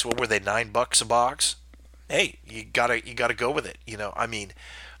 $10, what were they, $9 a box? Hey, you gotta go with it. I mean,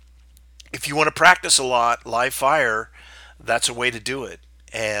 if you want to practice a lot, live fire, that's a way to do it.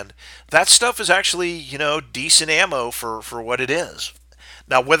 And that stuff is actually, decent ammo for what it is.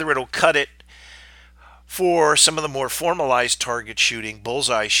 Now, whether it'll cut it for some of the more formalized target shooting,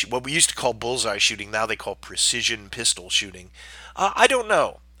 what we used to call bullseye shooting, now they call precision pistol shooting. I don't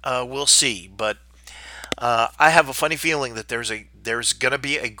know. We'll see. But I have a funny feeling that there's going to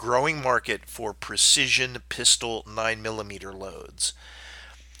be a growing market for precision pistol 9 millimeter loads.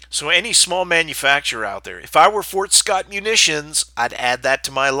 So any small manufacturer out there, if I were Fort Scott Munitions, I'd add that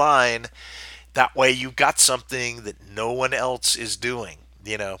to my line. That way you've got something that no one else is doing.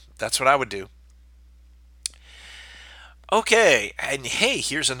 That's what I would do. Okay, and hey,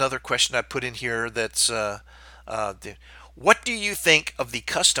 here's another question I put in here that's what do you think of the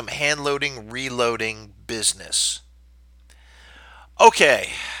custom hand loading, reloading business?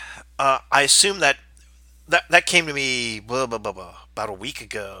 Okay, I assume that came to me about a week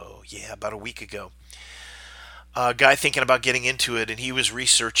ago. Yeah, about a week ago. A guy thinking about getting into it, and he was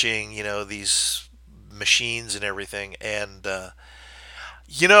researching, these machines and everything. And I'll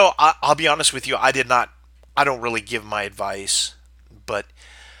be honest with you, I don't really give my advice, but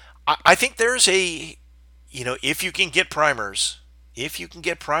I think there's if you can get primers,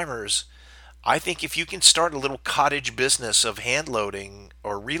 I think if you can start a little cottage business of hand loading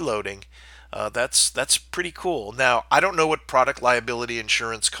or reloading, that's pretty cool. Now, I don't know what product liability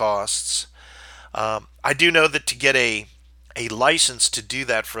insurance costs. I do know that to get a license to do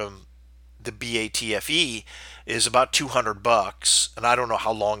that from the BATFE is about $200, and I don't know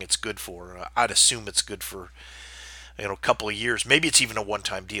how long it's good for. I'd assume it's good for a couple of years. Maybe it's even a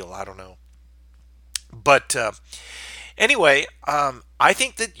one-time deal. I don't know. But anyway, I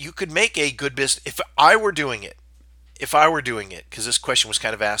think that you could make a good business if I were doing it, because this question was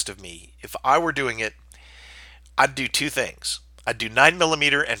kind of asked of me. If I were doing it, I'd do two things. I'd do 9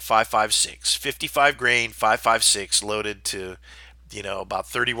 millimeter and 5.56, 55 grain, 5.56 loaded to, about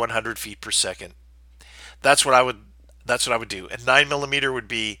 3,100 feet per second. That's what I would. That's what I would do. And 9 millimeter would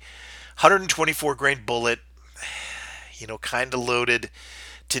be 124 grain bullet, kind of loaded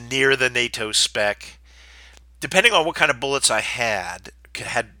to near the NATO spec. Depending on what kind of bullets I I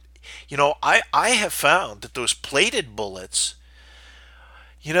have found that those plated bullets,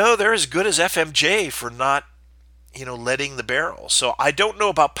 they're as good as FMJ for not, letting the barrel. So I don't know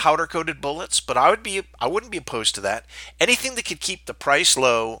about powder coated bullets, but I wouldn't be opposed to that. Anything that could keep the price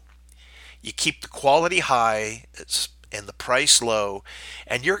low, you keep the quality high and the price low,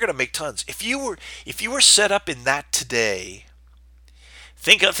 and you're going to make tons. If you were set up in that today,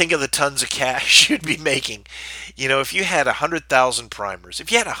 think of the tons of cash you'd be making. If you had 100,000 primers,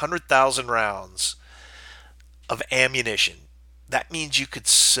 if you had 100,000 rounds of ammunition, that means you could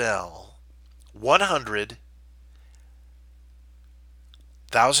sell 100,000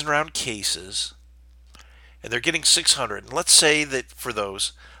 round cases, and they're getting 600. And let's say that for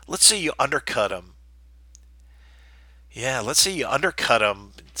those, let's say you undercut them. Yeah, let's say you undercut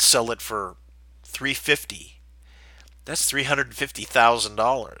them, sell it for 350. That's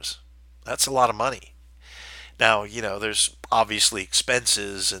 $350,000. That's a lot of money. Now, there's obviously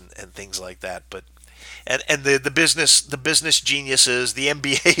expenses and things like that, but and the business geniuses, the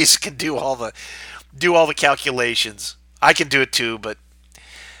MBAs can do all the calculations. I can do it too, but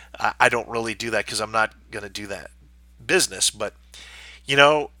I don't really do that because I'm not going to do that business. But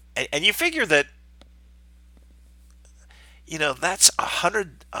and you figure that that's a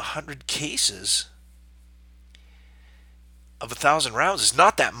hundred cases of 1,000 rounds is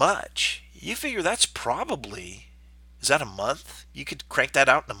not that much. You figure that's probably, is that a month? You could crank that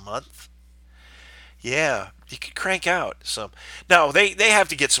out in a month. Yeah, you could crank out some. Now they have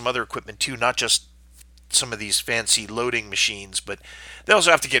to get some other equipment too, not just some of these fancy loading machines, but they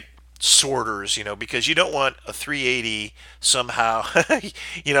also have to get sorters, because you don't want a 380 somehow, it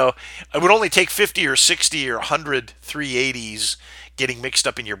would only take 50 or 60 or 100 380s getting mixed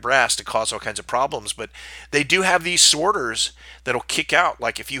up in your brass to cause all kinds of problems. But they do have these sorters that'll kick out.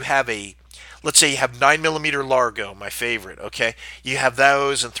 Like if you have let's say you have 9 millimeter Largo, my favorite, okay? You have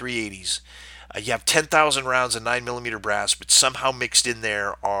those and 380s. You have 10,000 rounds of 9 millimeter brass, but somehow mixed in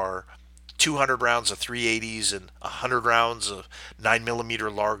there are 200 rounds of 380s and 100 rounds of 9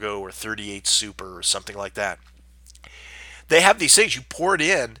 millimeter Largo or 38 Super or something like that. They have these things, you pour it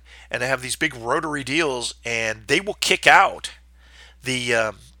in, and they have these big rotary deals, and they will kick out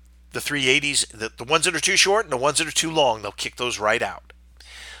the the 380s, the ones that are too short and the ones that are too long. They'll kick those right out.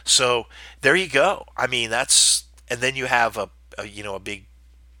 So there you go. I mean, that's, and then you have a big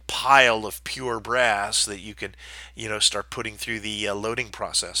pile of pure brass that you can start putting through the loading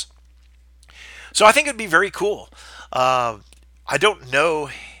process. So I think it'd be very cool. I don't know.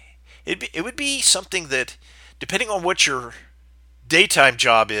 It would be something that, depending on what your daytime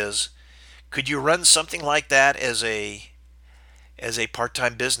job is, could you run something like that as a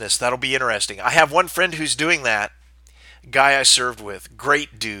part-time business? That'll be interesting. I have one friend who's doing that. Guy I served with,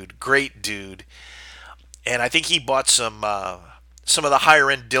 great dude, great dude, and I think he bought some of the higher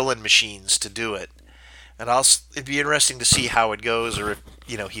end Dillon machines to do it. And it'd be interesting to see how it goes, or if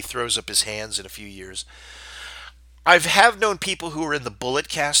he throws up his hands in a few years. Have known people who are in the bullet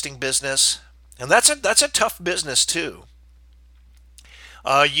casting business, and that's a tough business too.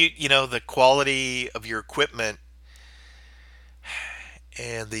 The quality of your equipment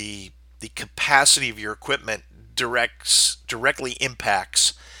and the capacity of your equipment directly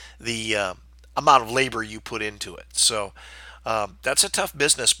impacts the amount of labor you put into it. So that's a tough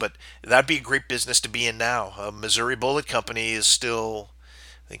business, but that'd be a great business to be in now. Missouri Bullet Company is still,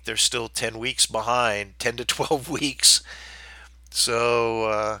 I think they're still 10 weeks behind, 10 to 12 weeks.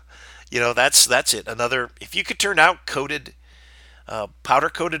 So that's it. If you could turn out powder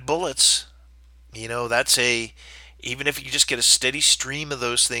coated bullets, even if you just get a steady stream of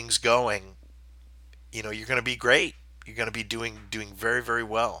those things going, you're going to be great. You're going to be doing very, very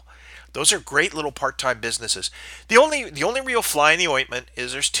well. Those are great little part-time businesses. The only real fly in the ointment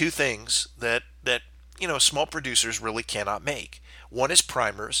is there's two things that small producers really cannot make. One is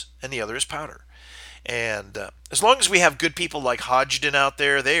primers, and the other is powder. And as long as we have good people like Hodgdon out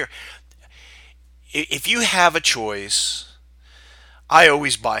there, if you have a choice, I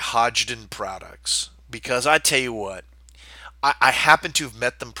always buy Hodgdon products, because I tell you what, I happen to have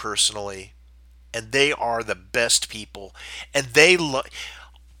met them personally, and they are the best people. And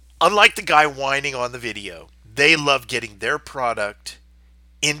unlike the guy whining on the video, they love getting their product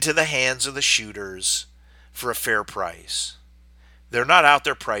into the hands of the shooters for a fair price. They're not out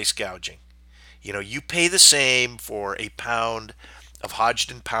there price gouging. You pay the same for a pound of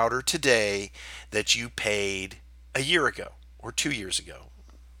Hodgdon powder today that you paid a year ago or 2 years ago.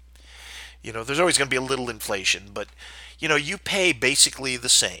 There's always going to be a little inflation, but you pay basically the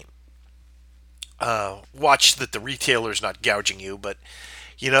same. Watch that the retailer's not gouging you, but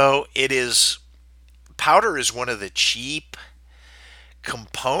powder is one of the cheap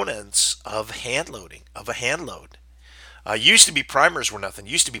components of hand loading, of a hand load. Used to be primers were nothing.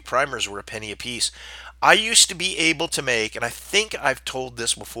 Used to be primers were a penny a piece. I used to be able to make, and I think I've told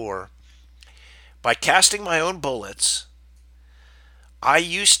this before, by casting my own bullets, I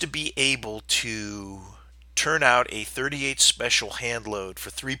used to be able to turn out a 38 special hand load for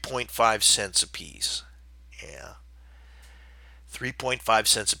 3.5 cents a piece. Yeah. 3.5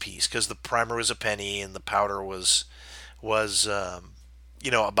 cents a piece, because the primer was a penny and the powder was about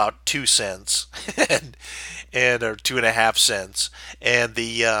 2 cents and or 2.5 cents, and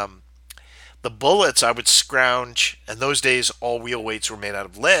the bullets I would scrounge, and those days all wheel weights were made out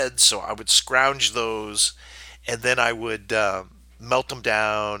of lead, so I would scrounge those, and then I would melt them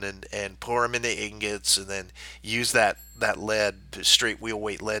down and pour them into ingots, and then use that lead, straight wheel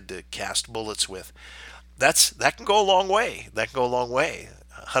weight lead, to cast bullets with. That can go a long way.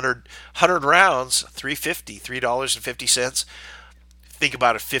 100 rounds, $3.50. Think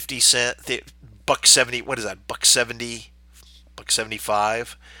about a 50 cent, buck 70. What is that? Buck 70, buck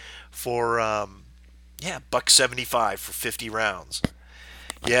 75 for buck 75 for 50 rounds.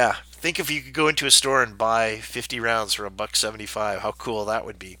 Yeah, think if you could go into a store and buy 50 rounds for a buck 75. How cool that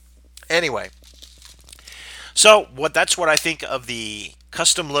would be. Anyway, so that's what I think of the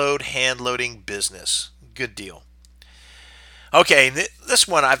custom load hand loading business. Good deal. Okay, this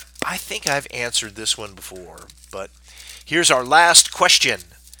one I think I've answered this one before, but here's our last question.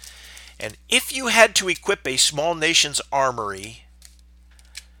 And if you had to equip a small nation's army,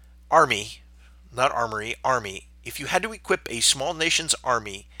 if you had to equip a small nation's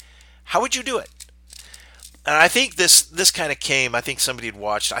army, how would you do it? And I think this kind of came, I think somebody had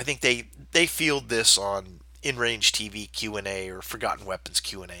watched, I think they field this on In-Range TV Q&A or Forgotten Weapons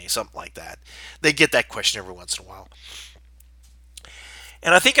Q&A, something like that. They get that question every once in a while.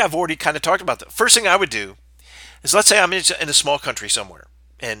 And I think I've already kind of talked about that. First thing I would do is, let's say I'm in a small country somewhere,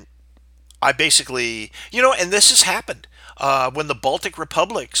 and I basically, and this has happened when the Baltic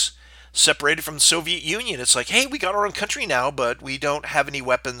republics separated from the Soviet Union. It's like, hey, we got our own country now, but we don't have any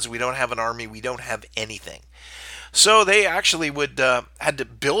weapons, we don't have an army, we don't have anything. So they actually would had to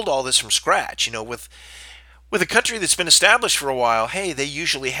build all this from scratch. With a country that's been established for a while, hey, they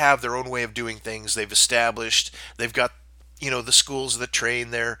usually have their own way of doing things. They've established, they've got the schools that train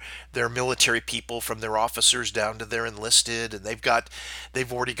their military people from their officers down to their enlisted, and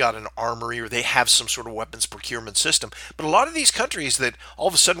they've already got an armory, or they have some sort of weapons procurement system. But a lot of these countries that all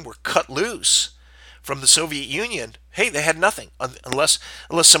of a sudden were cut loose from the Soviet Union, hey, they had nothing unless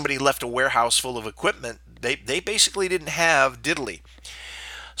somebody left a warehouse full of equipment. They basically didn't have diddly.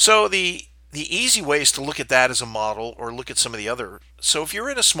 So the easy way is to look at that as a model, or look at some of the other. So if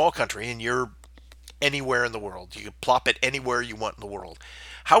you're in a small country and you're anywhere in the world, you can plop it anywhere you want in the world.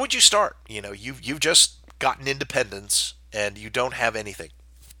 How would you start? You've just gotten independence and you don't have anything.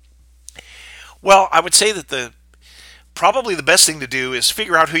 Well, I would say that the probably the best thing to do is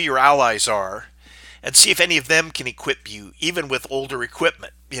figure out who your allies are and see if any of them can equip you, even with older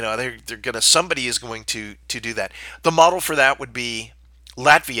equipment. They're gonna somebody is going to do that. The model for that would be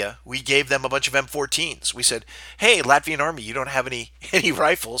Latvia. We gave them a bunch of M14s. We said, "Hey, Latvian army, you don't have any any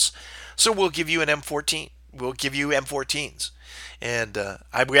rifles, so we'll give you an M14. We'll give you M14s." And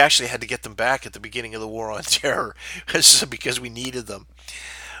we actually had to get them back at the beginning of the war on terror because we needed them.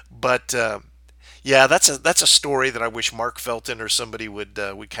 But yeah, that's a story that I wish Mark Felton or somebody would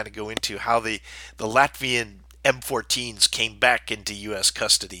kind of go into, how the Latvian M14s came back into U.S.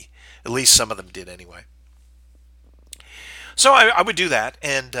 custody. At least some of them did, anyway. So I would do that,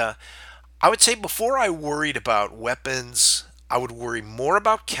 and I would say before I worried about weapons, I would worry more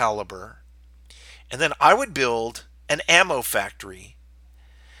about caliber, and then I would build an ammo factory,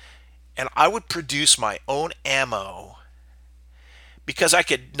 and I would produce my own ammo, because I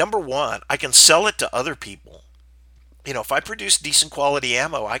could, number one, I can sell it to other people. If I produce decent quality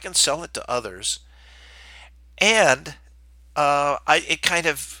ammo, I can sell it to others, and it kind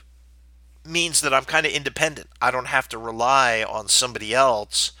of means that I'm kind of independent. I don't have to rely on somebody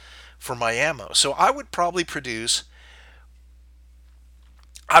else for my ammo. So I would probably produce,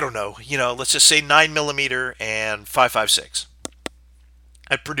 I don't know, let's just say 9mm and 5.56.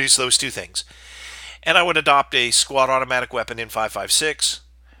 I'd produce those two things. And I would adopt a squad automatic weapon in 5.56,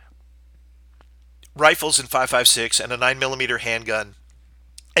 rifles in 5.56, and a 9mm handgun,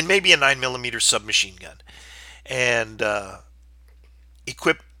 and maybe a 9mm submachine gun. And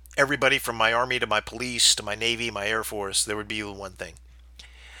equip everybody from my army to my police to my navy, my air force. There would be one thing.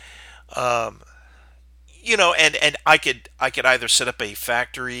 And I could either set up a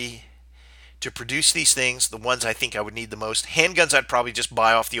factory to produce these things, the ones I think I would need the most. Handguns I'd probably just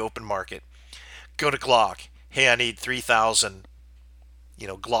buy off the open market. Go to Glock. Hey, I need 3,000,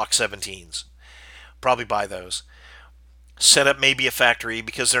 Glock 17s. Probably buy those. Set up maybe a factory,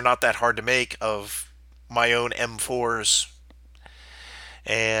 because they're not that hard to make, of my own M4s,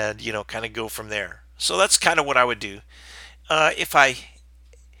 and kind of go from there. So that's kind of what I would do. If I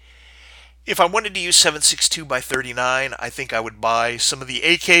wanted to use 7.62 by 39, I think I would buy some of the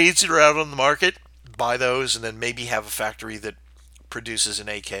AKs that are out on the market, buy those, and then maybe have a factory that produces an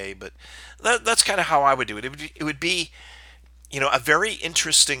AK. But that's kind of how I would do it. It would be a very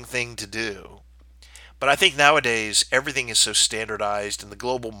interesting thing to do. But I think nowadays everything is so standardized, and the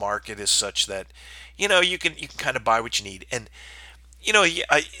global market is such that you can kind of buy what you need. And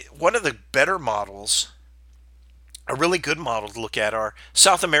one of the better models, a really good model to look at, are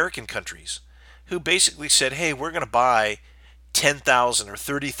South American countries who basically said, hey, we're going to buy 10,000 or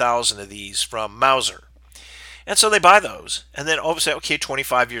 30,000 of these from Mauser. And so they buy those. And then all of a sudden, okay,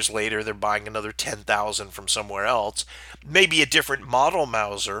 25 years later, they're buying another 10,000 from somewhere else. Maybe a different model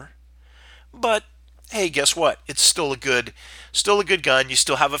Mauser. But hey, guess what? It's still a good gun. You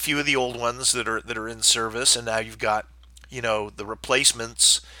still have a few of the old ones that are in service, and now you've got the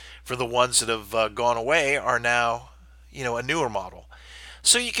replacements for the ones that have gone away are now a newer model.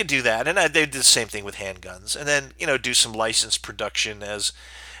 So you could do that, and they did the same thing with handguns, and then do some licensed production as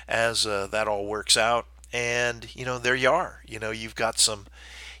that all works out, and there you are. You've got some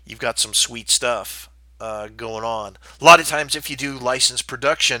sweet stuff going on. A lot of times, if you do licensed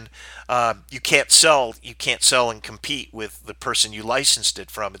production, you can't sell and compete with the person you licensed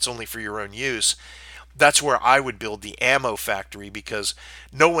it from. It's only for your own use. That's where I would build the ammo factory, because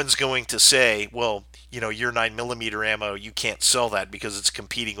no one's going to say, well, your 9mm ammo, you can't sell that because it's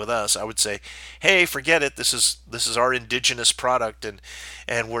competing with us. I would say, hey, forget it. This is our indigenous product,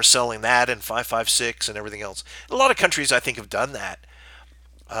 and we're selling that and 5.56 and everything else. A lot of countries, I think, have done that.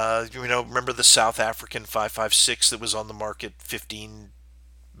 Remember the South African 5.56 that was on the market 15,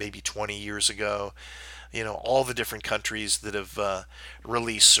 maybe 20 years ago. All the different countries that have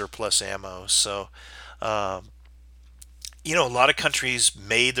released surplus ammo. So, um, a lot of countries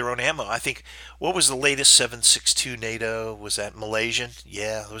made their own ammo. I think what was the latest 7.62 NATO? Was that Malaysian?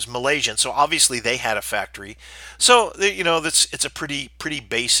 Yeah, it was Malaysian. So obviously they had a factory. So that's it's a pretty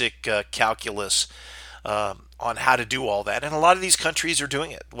basic calculus on how to do all that. And a lot of these countries are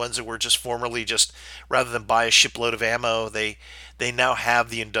doing it. Ones that were just formerly just rather than buy a shipload of ammo, they now have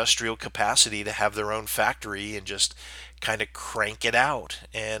the industrial capacity to have their own factory and just kind of crank it out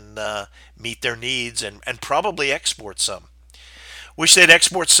and meet their needs and probably export some. Wish they'd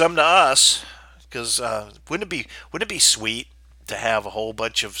export some to us, because wouldn't it be sweet to have a whole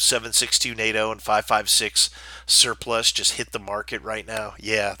bunch of 7.62 NATO and 5.56 surplus just hit the market right now?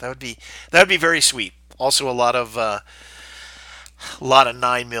 Yeah, that would be very sweet. Also, a lot of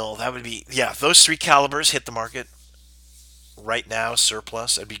 9 mil. That would be, yeah. If those three calibers hit the market right now,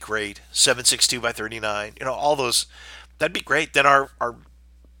 surplus. That'd be great. 7.62 by 39. All those. That'd be great. Then our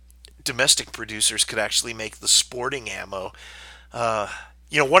domestic producers could actually make the sporting ammo. Uh,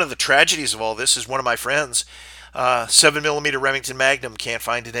 one of the tragedies of all this is one of my friends, 7 millimeter Remington Magnum, can't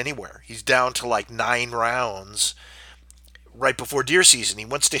find it anywhere. He's down to like 9 rounds right before deer season. He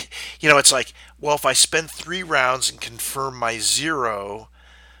wants to, it's like, well, if I spend 3 rounds and confirm my zero,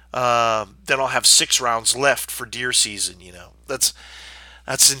 then I'll have 6 rounds left for deer season. That's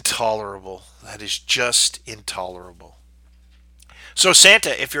intolerable. That is just intolerable. So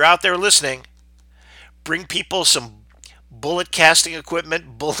Santa, if you're out there listening, bring people some bullet casting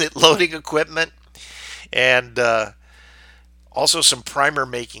equipment, bullet loading equipment, and also some primer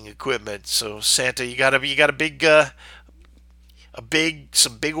making equipment. So Santa, you got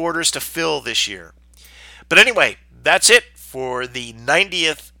some big orders to fill this year. But anyway, that's it for the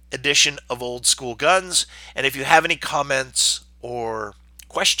 90th edition of Old School Guns. And if you have any comments or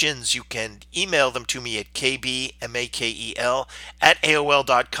questions, you can email them to me at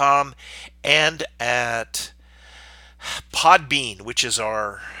kbmakel@aol.com and at Podbean, which is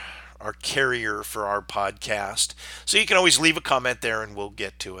our carrier for our podcast. So you can always leave a comment there and we'll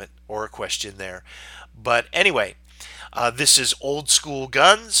get to it, or a question there. But anyway, this is Old School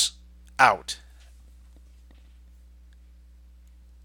Guns, out.